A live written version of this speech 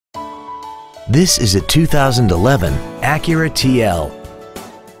This is a 2011 Acura TL.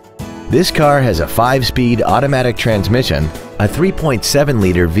 This car has a 5-speed automatic transmission, a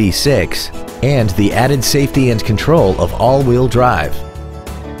 3.7-liter V6, and the added safety and control of all-wheel drive.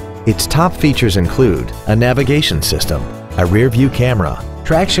 Its top features include a navigation system, a rear-view camera,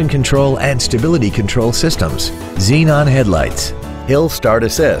 traction control and stability control systems, xenon headlights, hill start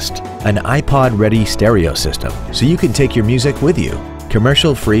assist, an iPod-ready stereo system so you can take your music with you,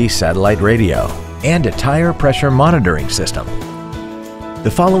 commercial-free satellite radio, and a tire pressure monitoring system. The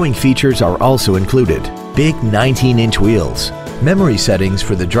following features are also included: big 19-inch wheels, memory settings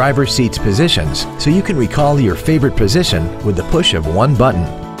for the driver's seat's positions so you can recall your favorite position with the push of one button,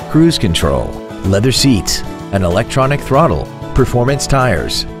 cruise control, leather seats, an electronic throttle, performance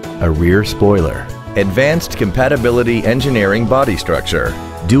tires, a rear spoiler, advanced compatibility engineering body structure,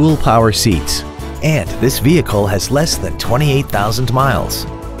 dual power seats, and this vehicle has less than 28,000 miles.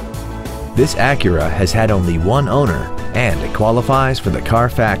 This Acura has had only one owner and it qualifies for the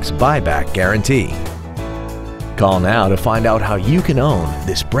Carfax buyback guarantee. Call now to find out how you can own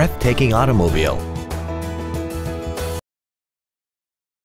this breathtaking automobile.